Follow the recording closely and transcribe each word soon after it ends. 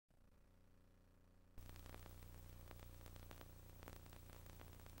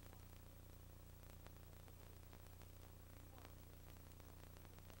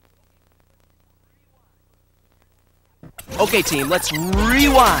Okay, team, let's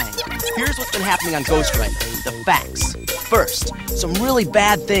rewind. Here's what's been happening on Ghostwriter. The facts. First, some really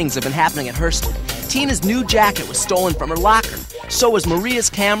bad things have been happening at Hurston. Tina's new jacket was stolen from her locker. So was Maria's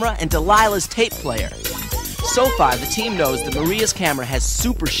camera and Delilah's tape player. So far, the team knows that Maria's camera has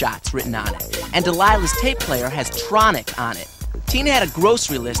Super Shots written on it, and Delilah's tape player has Tronic on it. Tina had a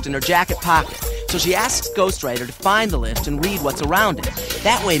grocery list in her jacket pocket, so she asks Ghostwriter to find the list and read what's around it.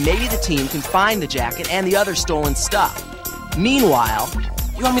 That way, maybe the team can find the jacket and the other stolen stuff. Meanwhile...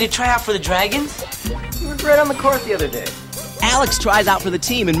 You want me to try out for the Dragons? You were right on the court the other day. Alex tries out for the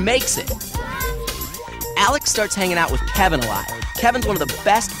team and makes it. Alex starts hanging out with Kevin a lot. Kevin's one of the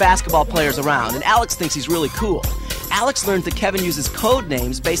best basketball players around, and Alex thinks he's really cool. Alex learns that Kevin uses code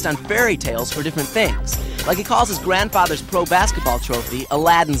names based on fairy tales for different things. Like he calls his grandfather's pro basketball trophy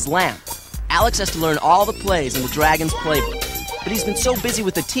Aladdin's lamp. Alex has to learn all the plays in the Dragons playbook. But he's been so busy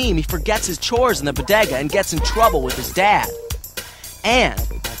with the team, he forgets his chores in the bodega and gets in trouble with his dad. And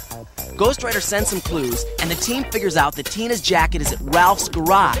Ghostwriter sends some clues, and the team figures out that Tina's jacket is at Ralph's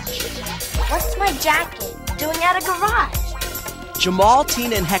garage. What's my jacket doing at a garage? Jamal,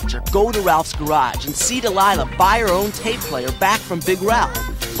 Tina, and Hector go to Ralph's garage and see Delilah buy her own tape player back from Big Ralph.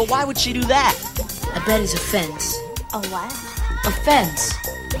 But why would she do that? I bet it's a fence. A what? A fence.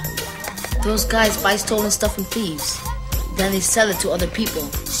 Those guys buy stolen stuff from thieves. Then they sell it to other people.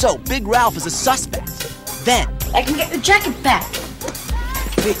 So, Big Ralph is a suspect. Then... I can get your jacket back.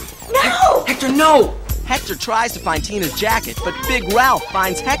 Wait. No! Hector, no! Hector tries to find Tina's jacket, but Big Ralph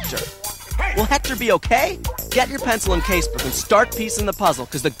finds Hector. Will Hector be okay? Get your pencil and casebook and start piecing the puzzle,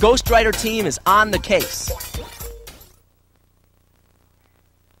 because the Ghostwriter team is on the case.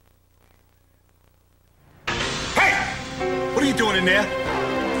 Hey! What are you doing in there?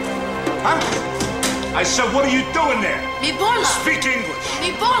 Huh? I said, what are you doing there? Mi bola! Speak English.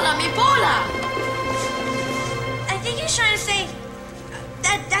 Mi bola! Mi bola! I think he's trying to say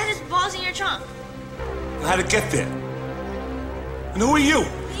that his ball's in your trunk. How'd it get there? And who are you?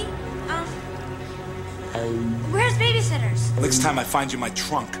 Me? Where's babysitters? Next time I find you in my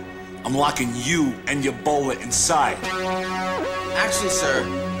trunk, I'm locking you and your bowler inside. Actually, sir,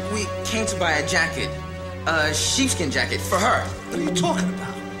 we came to buy a jacket. A sheepskin jacket for her. What are you talking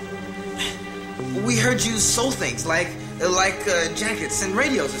about? We heard you sold things like jackets and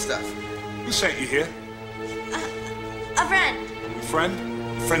radios and stuff. Who sent you here? A friend. Your friend?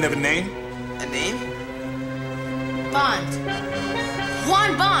 Your friend have a name? A name? Bond.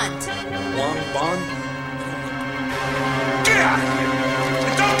 Juan Bond. Juan Bond? Get out of here!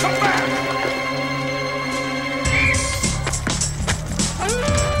 And don't come back!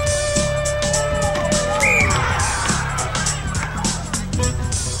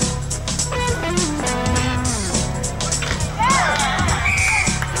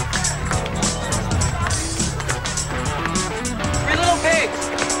 Three little pigs!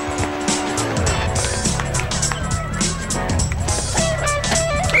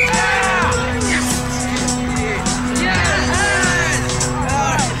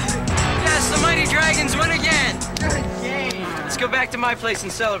 Go back to my place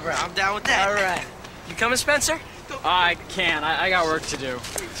and celebrate. I'm down with that. All right. You coming, Spencer? I can't. I got work to do.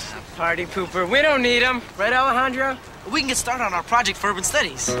 Party pooper. We don't need him. Right, Alejandro? We can get started on our project for urban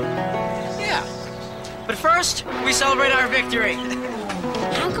studies. Yeah. But first, we celebrate our victory.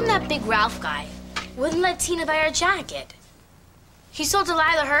 How come that Big Ralph guy wouldn't let Tina buy her jacket? He sold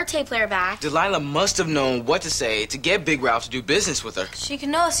Delilah her tape player back. Delilah must have known what to say to get Big Ralph to do business with her. She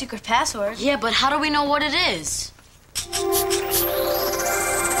can know a secret password. Yeah, but how do we know what it is?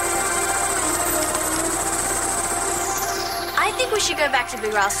 I think we should go back to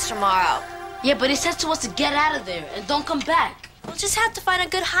Big Ralph's tomorrow. Yeah, but he said to us to get out of there and don't come back. We'll just have to find a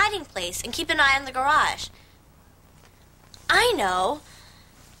good hiding place and keep an eye on the garage. I know.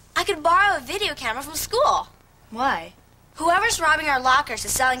 I could borrow a video camera from school. Why? Whoever's robbing our lockers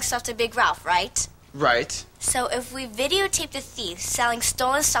is selling stuff to Big Ralph, right? Right. So if we videotape the thief selling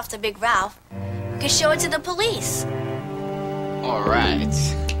stolen stuff to Big Ralph, we could show it to the police. All right.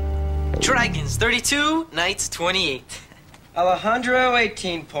 Dragons, 32, Knights, 28. Alejandro,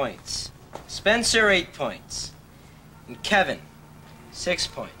 18 points. Spencer, 8 points. And Kevin, 6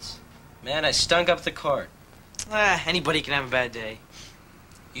 points. Man, I stunk up the court. Anybody can have a bad day.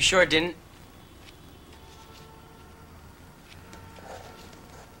 You sure didn't?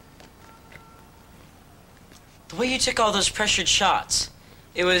 The way you took all those pressured shots,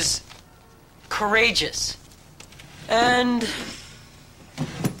 it was courageous. And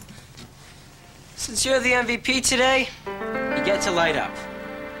since you're the MVP today, you get to light up.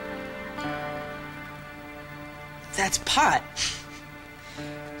 That's pot.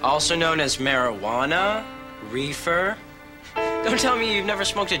 Also known as marijuana, reefer, Don't tell me you've never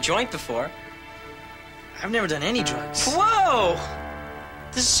smoked a joint before. I've never done any drugs. Whoa!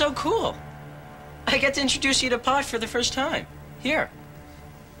 This is so cool. I get to introduce you to pot for the first time. Here.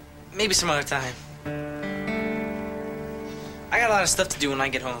 Maybe some other time. I got a lot of stuff to do when I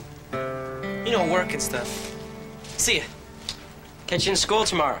get home. You know, work and stuff. See ya. Catch you in school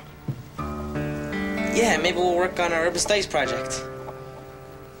tomorrow. Yeah, maybe we'll work on our urban studies project.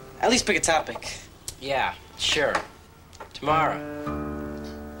 At least pick a topic. Yeah, sure. Tomorrow.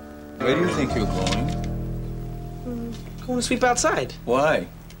 Where do you think you're going? Going to sweep outside. Why?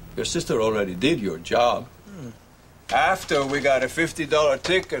 Your sister already did your job. After we got a $50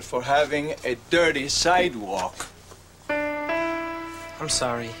 ticket for having a dirty sidewalk. I'm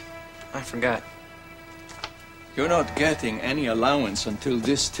sorry. I forgot. You're not getting any allowance until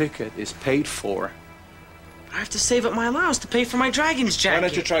this ticket is paid for. I have to save up my allowance to pay for my dragon's jacket. Why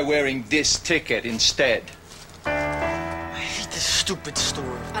don't you try wearing this ticket instead? I hate this stupid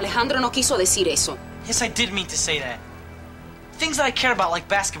store. Alejandro no quiso decir eso. Yes, I did mean to say that. Things that I care about, like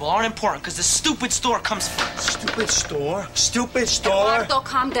basketball, aren't important because the stupid store comes first. Stupid store? Stupid store? Eduardo,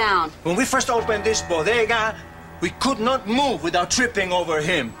 calm down. When we first opened this bodega, we could not move without tripping over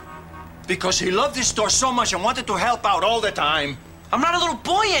him. Because he loved this store so much and wanted to help out all the time. I'm not a little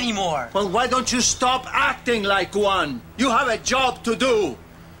boy anymore. Well, why don't you stop acting like one? You have a job to do.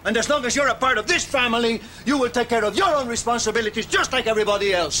 And as long as you're a part of this family, you will take care of your own responsibilities just like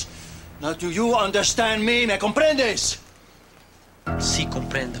everybody else. Now, do you understand me? ¿Me comprendes? Sí,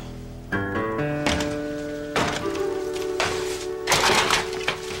 comprendo.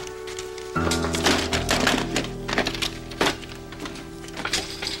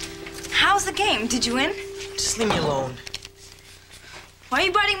 How's the game? Did you win? Just leave me alone. Why are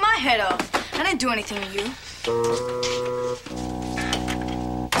you biting my head off? I didn't do anything to you.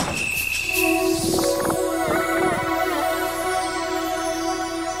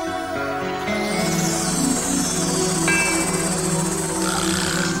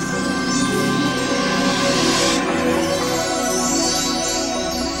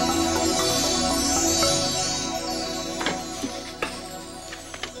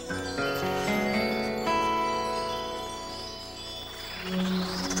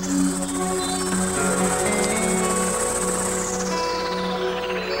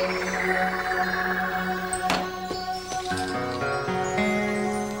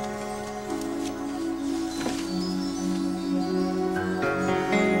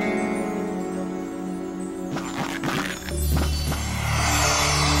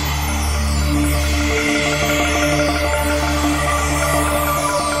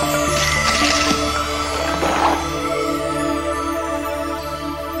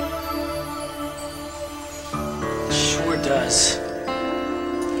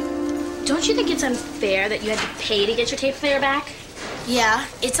 Don't you think it's unfair that you had to pay to get your tape player back? Yeah,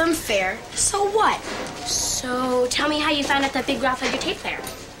 it's unfair. So what? So tell me how you found out that Big Ralph had your tape player.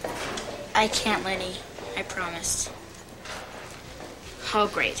 I can't, Lenny. I promised. Oh,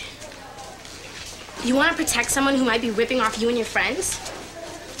 great. You want to protect someone who might be ripping off you and your friends?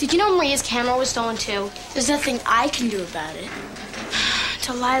 Did you know Maria's camera was stolen too? There's nothing I can do about it.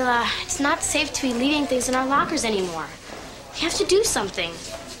 Delilah, it's not safe to be leaving things in our lockers anymore. We have to do something.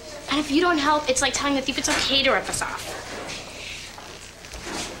 And if you don't help, it's like telling the thief it's okay to rip us off.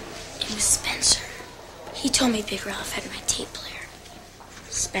 It was Spencer. He told me Big Ralph had my tape player.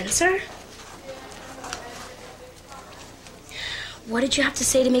 Spencer? What did you have to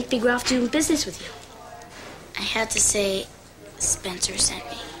say to make Big Ralph do business with you? I had to say Spencer sent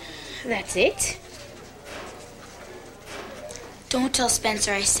me. That's it? Don't tell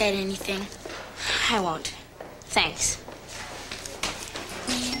Spencer I said anything. I won't. Thanks.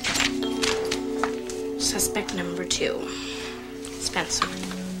 Suspect number 2. Spencer.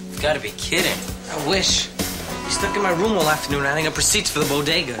 You gotta be kidding. I wish. He's stuck in my room all afternoon adding up receipts for the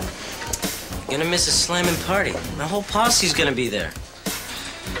bodega. You're gonna miss a slamming party. My whole posse's gonna be there.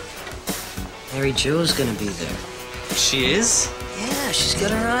 Mary Jo's gonna be there. She is? Yeah, she's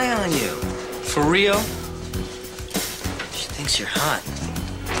got her eye on you. For real? She thinks you're hot.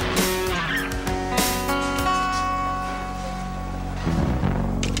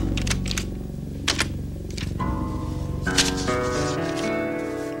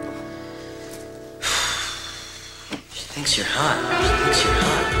 She thinks you're hot. She thinks you're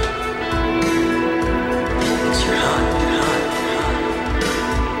hot. She thinks you're hot. You're hot.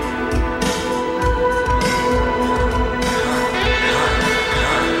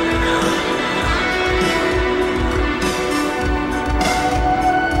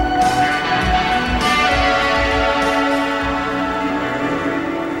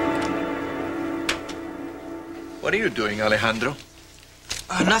 What are you doing doing, Alejandro?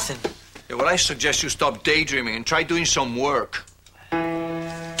 Nothing. Yeah, well, I suggest you stop daydreaming and try doing some work. He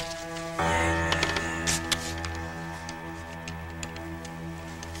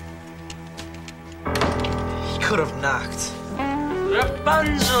could have knocked.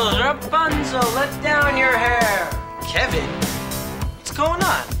 Rapunzel, Rapunzel, let down your hair. Kevin, what's going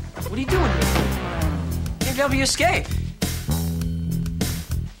on? What are you doing here? Maybe help you escape.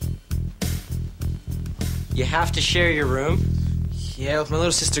 You have to share your room? Yeah, with my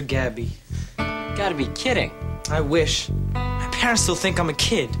little sister Gabby. Gotta be kidding. I wish. My parents still think I'm a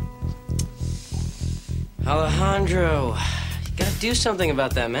kid. Alejandro, you gotta do something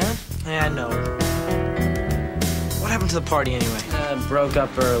about that, man. Yeah, I know. What happened to the party anyway? Broke up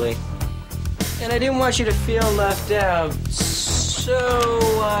early. And I didn't want you to feel left out, so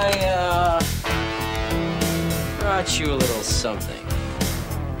I, brought you a little something.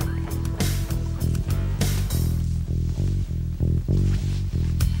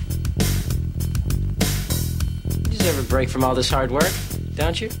 You deserve a break from all this hard work,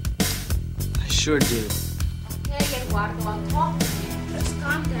 don't you? I sure do. Okay, Eduardo, I'm talking to you. Just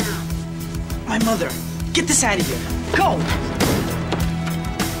calm down. My mother, get this out of here. Go!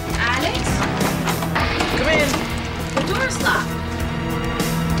 Alex? Come in. The door's locked.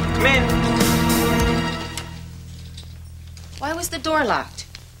 Come in. Why was the door locked?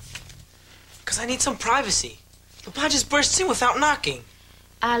 Because I need some privacy. Papa just burst in without knocking.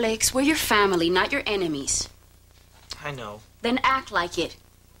 Alex, we're your family, not your enemies. I know. Then act like it.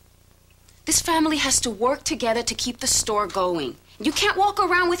 This family has to work together to keep the store going. You can't walk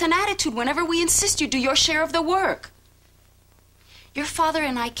around with an attitude whenever we insist you do your share of the work. Your father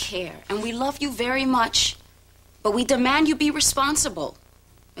and I care, and we love you very much. But we demand you be responsible.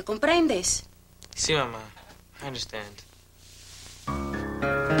 ¿Me comprendes? Sí, Mama. I understand.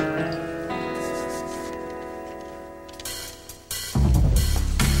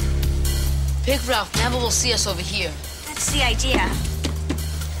 Big Ralph never will see us over here. That's the idea.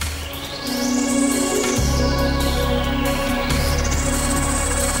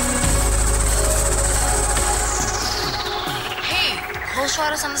 Hey,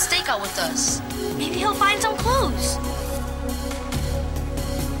 Ghostwriter's on the stakeout with us. Maybe he'll find some clues.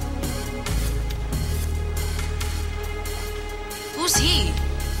 Who's he?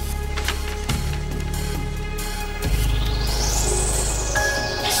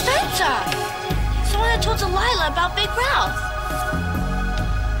 Spencer! He's the one that told Delilah about Big Ralph.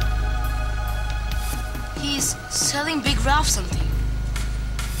 He's selling Big Ralph something.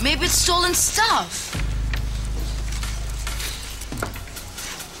 Maybe it's stolen stuff.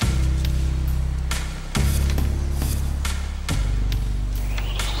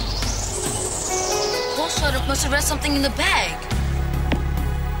 Ghostwriter must have read something in the bag.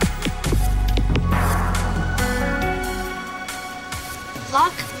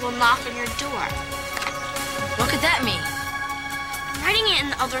 Luck will knock on your door. What could that mean? I'm writing it in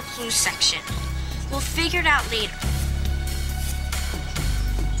the other clues section. We'll figure it out later.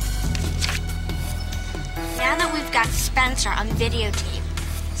 Now that we've got Spencer on videotape,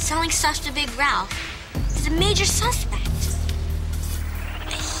 selling stuff to Big Ralph is a major suspect.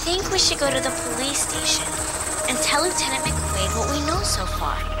 I think we should go to the police station and tell Lieutenant McQuaid what we know so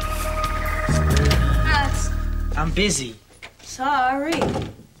far. Alex. I'm busy. Sorry.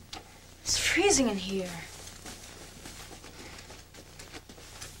 It's freezing in here.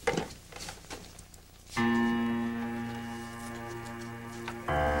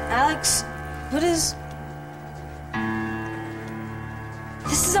 Alex, what is...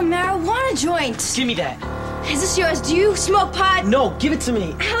 This is a marijuana joint. Give me that. Is this yours? Do you smoke pot? No, give it to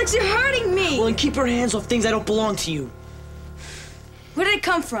me. Alex, you're hurting me. Well, then keep your hands off things that don't belong to you. Where did it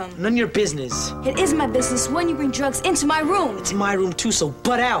come from? None of your business. It is my business when you bring drugs into my room. It's my room too, so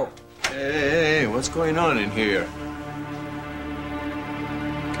butt out. Hey, what's going on in here?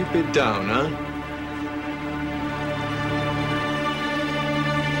 Keep it down, huh?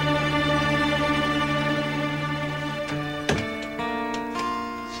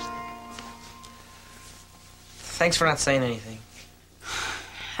 Thanks for not saying anything.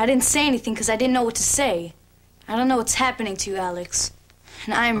 I didn't say anything because I didn't know what to say. I don't know what's happening to you, Alex.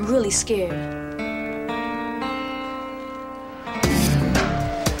 And I am really scared.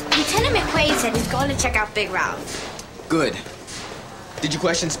 Lieutenant McQuaid said he's going to check out Big Ralph. Good. Did you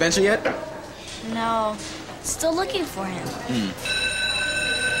question Spencer yet? No, still looking for him.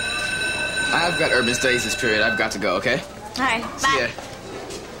 I've got urban studies this period. I've got to go, okay? All right, See bye. ya.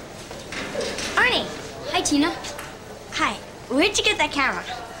 Arnie. Hi, Tina. Hi. Where'd you get that camera?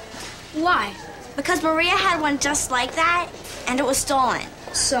 Why? Because Maria had one just like that, and it was stolen.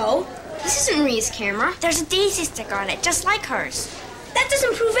 So? This isn't Maria's camera. There's a daisy sticker on it, just like hers. That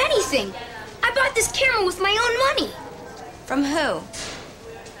doesn't prove anything. I bought this camera with my own money. From who?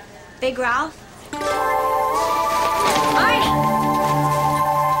 Big Ralph? Arnie!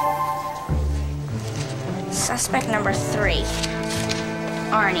 Suspect number 3.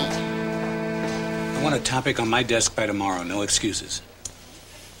 Arnie. I want a topic on my desk by tomorrow. No excuses.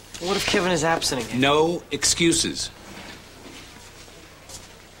 What if Kevin is absent again? No excuses.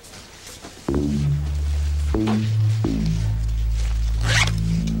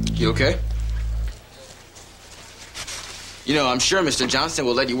 You okay? You know, I'm sure Mr. Johnson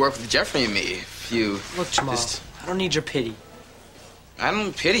will let you work with Jeffrey and me if you... Look, Jamal, I don't need your pity. I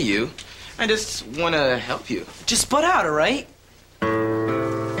don't pity you. I just want to help you. Just butt out, all right?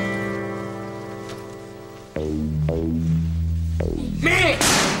 Man!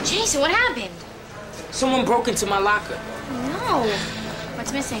 Jason, what happened? Someone broke into my locker. No.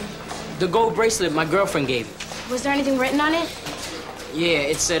 What's missing? The gold bracelet my girlfriend gave me. Was there anything written on it? Yeah,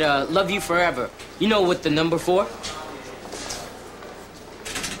 it said, love you forever. You know what the number for?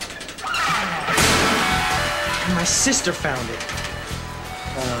 My sister found it.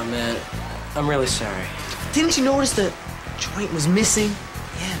 Oh, man. I'm really sorry. Didn't you notice the joint was missing?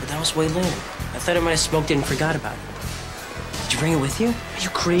 Yeah, but that was way later. I thought I might have smoked it and forgot about it. Did you bring it with you? Are you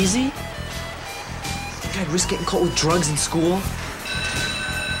crazy? Think I'd risk getting caught with drugs in school?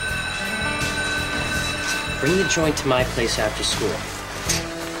 Bring the joint to my place after school.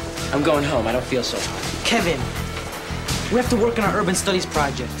 I'm going home. I don't feel so hot. Kevin, we have to work on our urban studies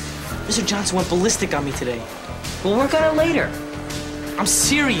project. Mr. Johnson went ballistic on me today. We'll work on it later. I'm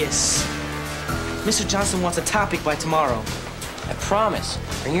serious. Mr. Johnson wants a topic by tomorrow. I promise.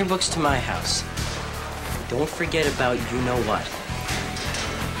 Bring your books to my house. Don't forget about you-know-what.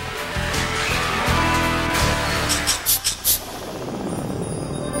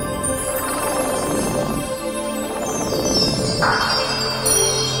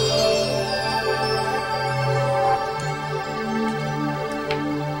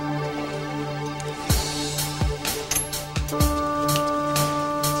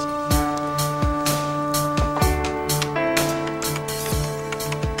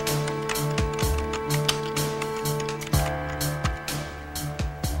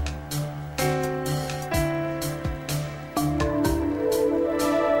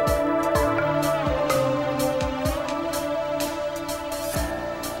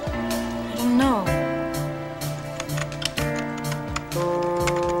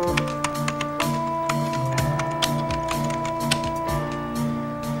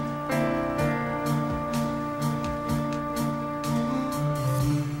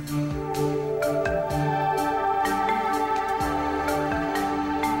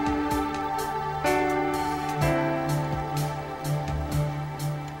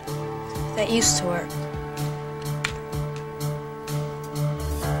 That used to work.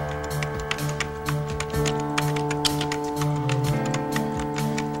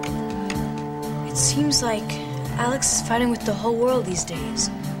 It seems like Alex is fighting with the whole world these days.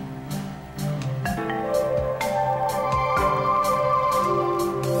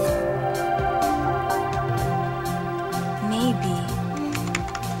 Maybe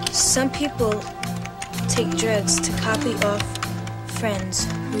some people take drugs to copy off friends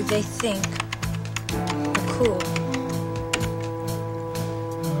who they think are cool.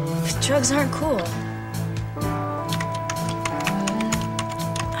 But drugs aren't cool.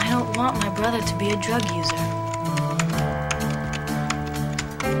 I don't want my brother to be a drug user.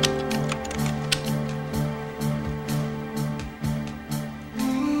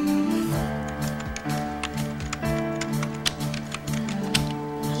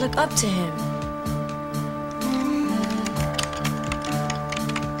 I look up to him.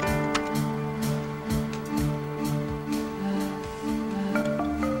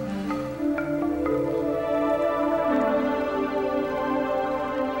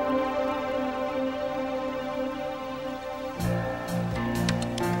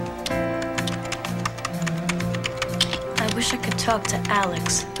 I wish I could talk to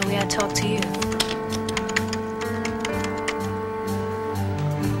Alex the way I talk to you.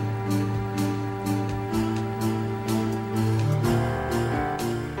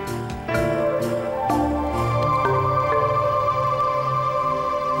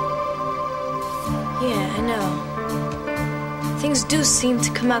 Yeah, I know. Things do seem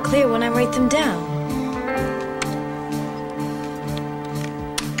to come out clear when I write them down.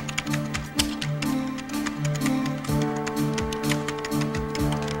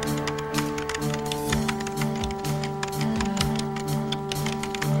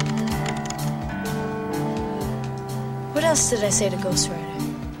 What else did I say to Ghostwriter?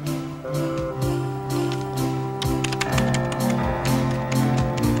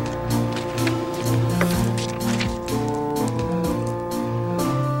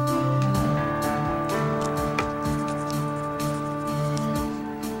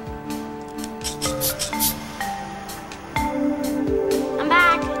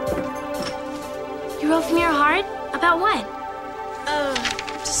 You wrote from your heart? About what?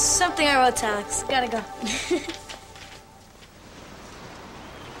 Just something I wrote to Alex. Gotta go.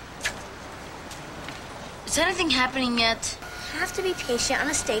 Is anything happening yet? Have to be patient on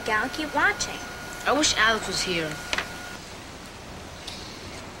a stakeout and keep watching. I wish Alex was here.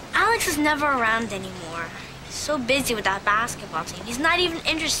 Alex is never around anymore. He's so busy with that basketball team. He's not even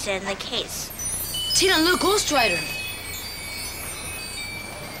interested in the case. Tina, look, Ghostwriter.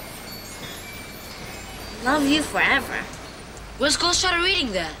 Love you forever. Where's Ghostwriter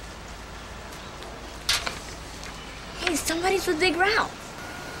reading that? Hey, somebody's with Big Ralph.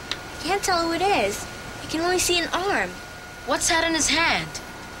 Can't tell who it is. You can only see an arm. What's that in his hand?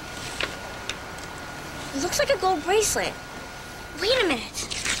 It looks like a gold bracelet. Wait a minute.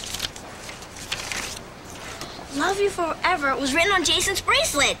 Love you forever was written on Jason's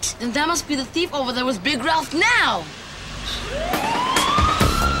bracelet. Then that must be the thief over there with Big Ralph now.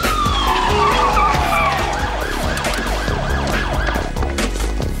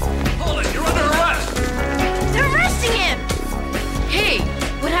 Hold it, you're under arrest. They're arresting him. Hey,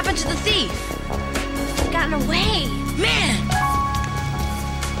 what happened to the thief? He's gotten away. Man!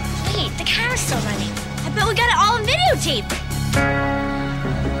 Wait, the camera's still running. I bet we got it all on videotape.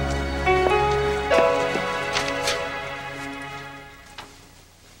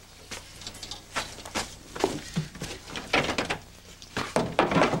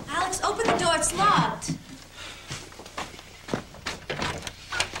 Alex, open the door. It's locked.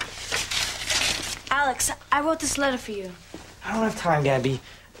 Alex, I wrote this letter for you. I don't have time, Gabby.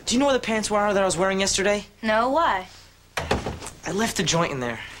 Do you know where the pants were that I was wearing yesterday? No, why? I left the joint in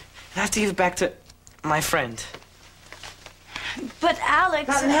there. And I have to give it back to my friend. But Alex...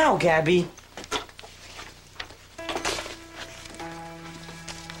 Not now, Gabby.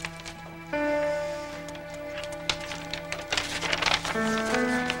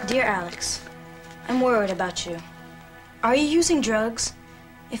 Dear Alex, I'm worried about you. Are you using drugs?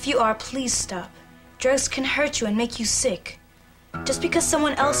 If you are, please stop. Drugs can hurt you and make you sick. Just because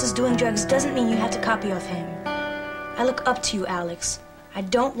someone else is doing drugs doesn't mean you have to copy off him. I look up to you, Alex. I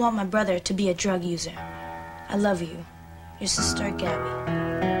don't want my brother to be a drug user. I love you. Your sister, Gabby.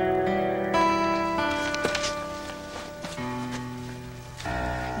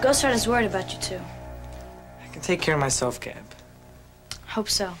 Ghostwriter's worried about you, too. I can take care of myself, Gab. Hope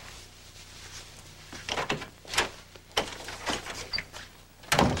so.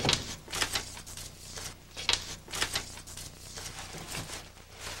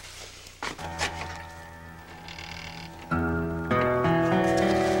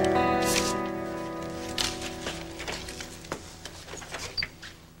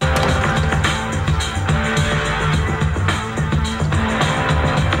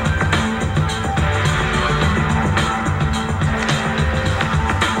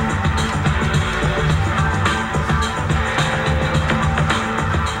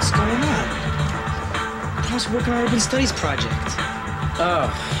 Working on Urban Studies project.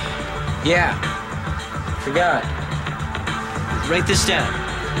 Oh, yeah. Forgot. Write this down.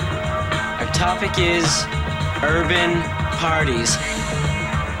 Our topic is urban parties.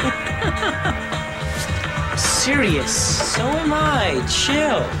 Serious. So am I.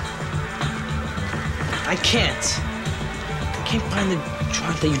 Chill. I can't find the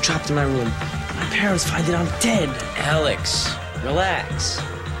trunk that you dropped in my room. My parents find it, I'm dead. Alex, relax.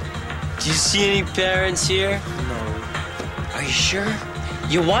 Do you see any parents here? No. Are you sure?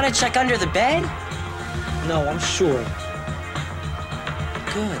 You want to check under the bed? No, I'm sure.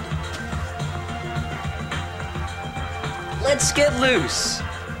 Good. Let's get loose.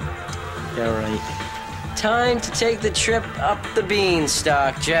 Yeah, right. Time to take the trip up the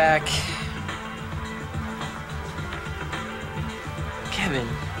beanstalk, Jack. Kevin,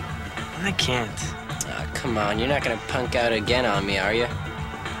 I can't. Oh, come on, you're not gonna punk out again on me, are you?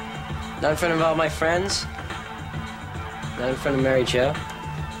 Not in front of all my friends? Not in front of Mary Jo?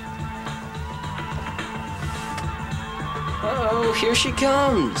 Uh-oh, here she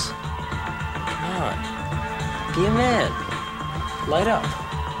comes. Come on. Be a man. Light up.